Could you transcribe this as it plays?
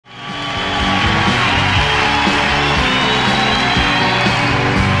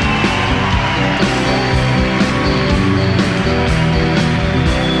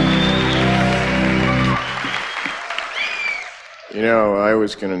know, I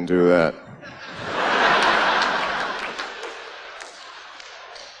was gonna do that.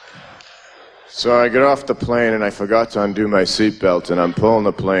 So I get off the plane and I forgot to undo my seatbelt and I'm pulling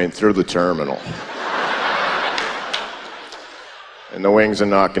the plane through the terminal. And the wings are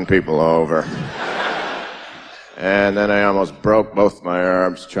knocking people over. And then I almost broke both my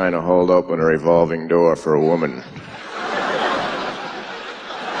arms trying to hold open a revolving door for a woman.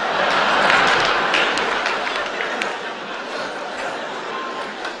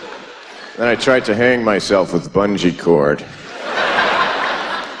 Then I tried to hang myself with bungee cord.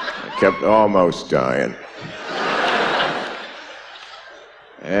 I kept almost dying.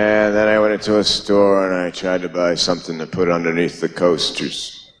 And then I went into a store and I tried to buy something to put underneath the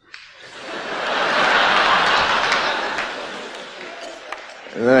coasters.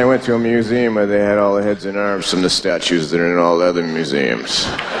 And then I went to a museum where they had all the heads and arms from the statues that are in all the other museums.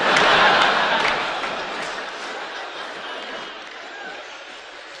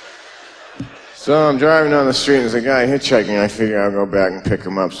 So I'm driving down the street and there's a guy hitchhiking. I figure I'll go back and pick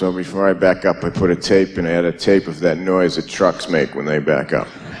him up. So before I back up, I put a tape in. I had a tape of that noise that trucks make when they back up.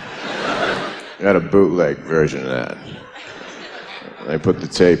 I had a bootleg version of that. And I put the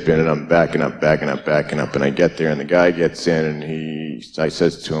tape in and I'm backing up, and I get there and the guy gets in and I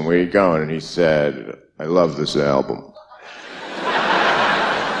says to him, "Where are you going?" And he said, "I love this album."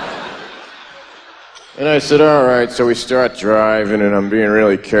 And I said, "All right." So we start driving, and I'm being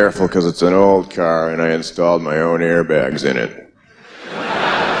really careful because it's an old car, and I installed my own airbags in it.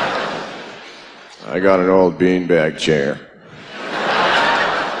 I got an old beanbag chair.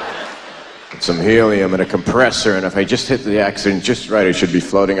 And some helium and a compressor, and if I just hit the accident just right, I should be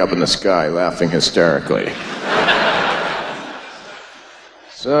floating up in the sky, laughing hysterically.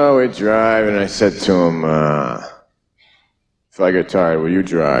 So we drive, and I said to him, "If I get tired, will you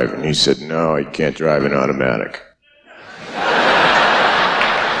drive?" And he said, "No, I can't drive an automatic."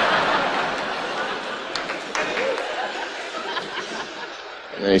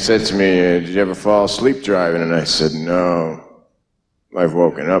 And he said to me, "Did you ever fall asleep driving?" And I said, "No, I've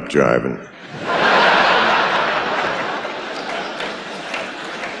woken up driving."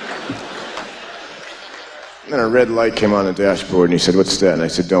 And then a red light came on the dashboard, and he said, "What's that?" And I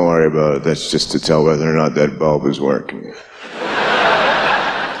said, "Don't worry about it. That's just to tell whether or not that bulb is working."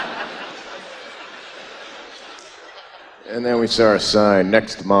 And then we saw a sign,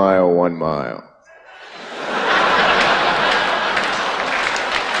 "Next mile, 1 mile."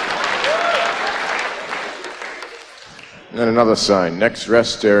 And then another sign, "Next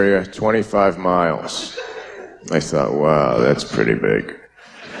rest area, 25 miles. I thought, wow, that's pretty big.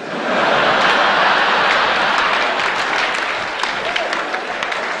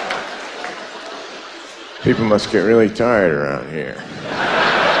 People must get really tired around here.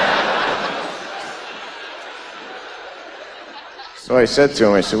 So I said to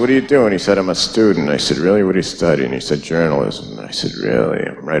him, I said, "What are you doing?" He said, "I'm a student." I said, "Really? What are you studying?" He said, "Journalism." I said, "Really?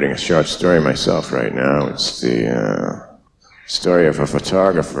 I'm writing a short story myself right now. It's the story of a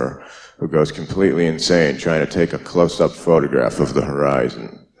photographer who goes completely insane trying to take a close-up photograph of the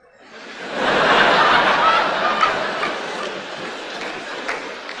horizon."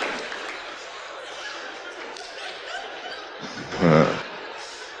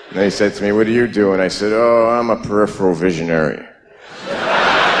 And then he said to me, "What do you do?" And I said, "Oh, I'm a peripheral visionary.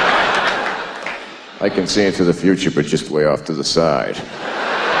 I can see into the future, but just way off to the side."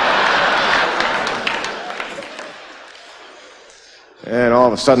 And all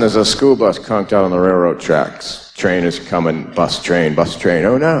of a sudden, there's a school bus conked out on the railroad tracks. Train is coming, bus train,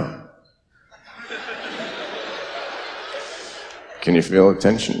 oh no. Can you feel the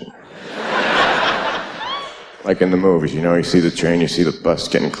tension? Like in the movies, you know, you see the train, you see the bus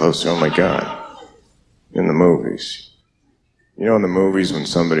getting closer, oh my God. In the movies. You know in the movies when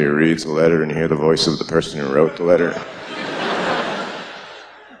somebody reads a letter and you hear the voice of the person who wrote the letter?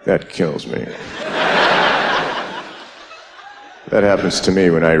 That kills me. That happens to me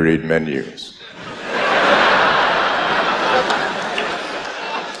when I read menus.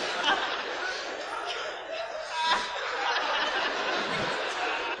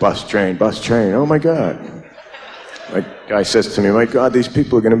 Bus train, oh my God. My guy says to me, "My God, these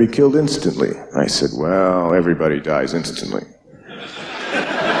people are going to be killed instantly." I said, "Well, everybody dies instantly.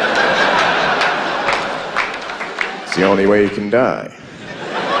 It's the only way you can die.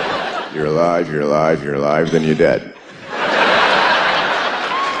 You're alive, then you're dead."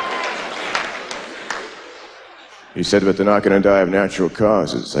 He said, "But they're not going to die of natural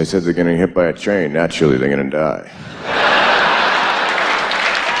causes." I said, "They're getting hit by a train. Naturally, they're going to die."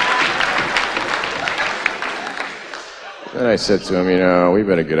 Then I said to him, "You know, we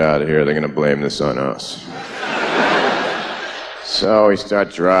better get out of here. They're going to blame this on us." So we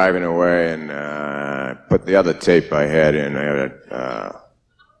start driving away, and put the other tape I had in. I had a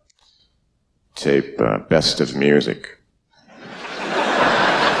tape, Best of Music.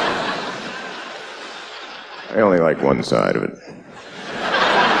 I only like one side of it.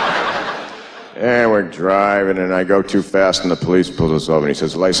 And we're driving, and I go too fast, and the police pulls us over, and he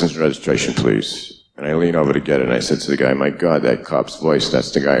says, "License and registration, please." And I lean over to get it, and I said to the guy, "My God, that cop's voice, that's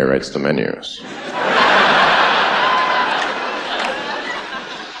the guy who writes the menus."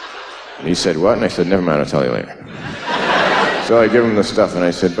 And he said, "What?" And I said, "Never mind, I'll tell you later." So I give him the stuff, and I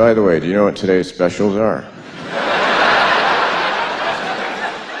said, "By the way, do you know what today's specials are?"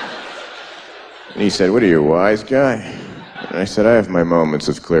 And he said, "What are you, a wise guy?" And I said, "I have my moments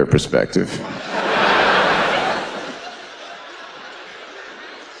of clear perspective."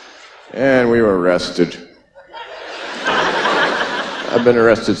 And we were arrested. I've been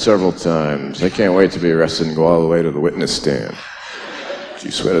arrested several times. I can't wait to be arrested and go all the way to the witness stand. "Do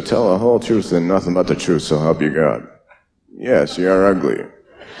you swear to tell the whole truth and nothing but the truth, so help you God?" "Yes, you are ugly."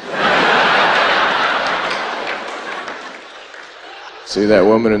 "See that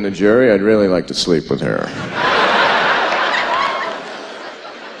woman in the jury? I'd really like to sleep with her."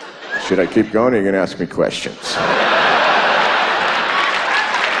 "Should I keep going, or are you going to ask me questions?"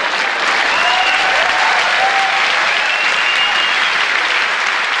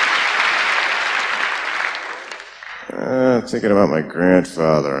 Thinking about my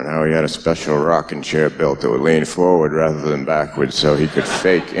grandfather and how he had a special rocking chair built that would lean forward rather than backwards so he could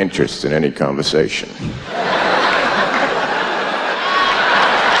fake interest in any conversation.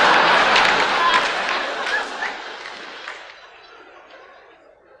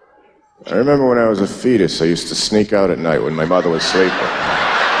 I remember when I was a fetus, I used to sneak out at night when my mother was sleeping.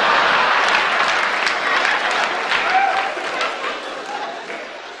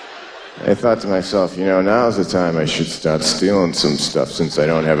 I thought to myself, you know, now's the time I should start stealing some stuff since I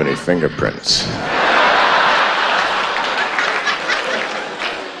don't have any fingerprints.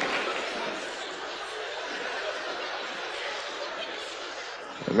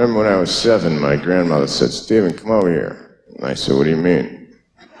 I remember when I was 7, my grandmother said, "Steven, come over here." And I said, "What do you mean?"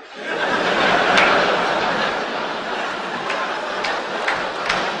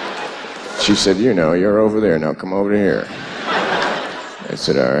 She said, "You know, you're over there, now come over here." I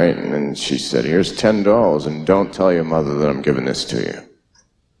said, "All right." And then she said, "Here's $10, and don't tell your mother that I'm giving this to you."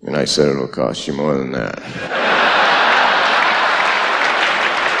 And I said, "It'll cost you more than that."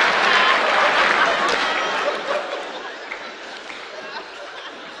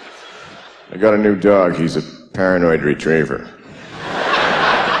 I got a new dog. He's a paranoid retriever.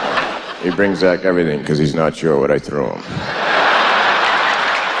 He brings back everything because he's not sure what I threw him.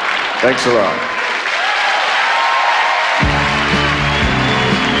 Thanks a lot.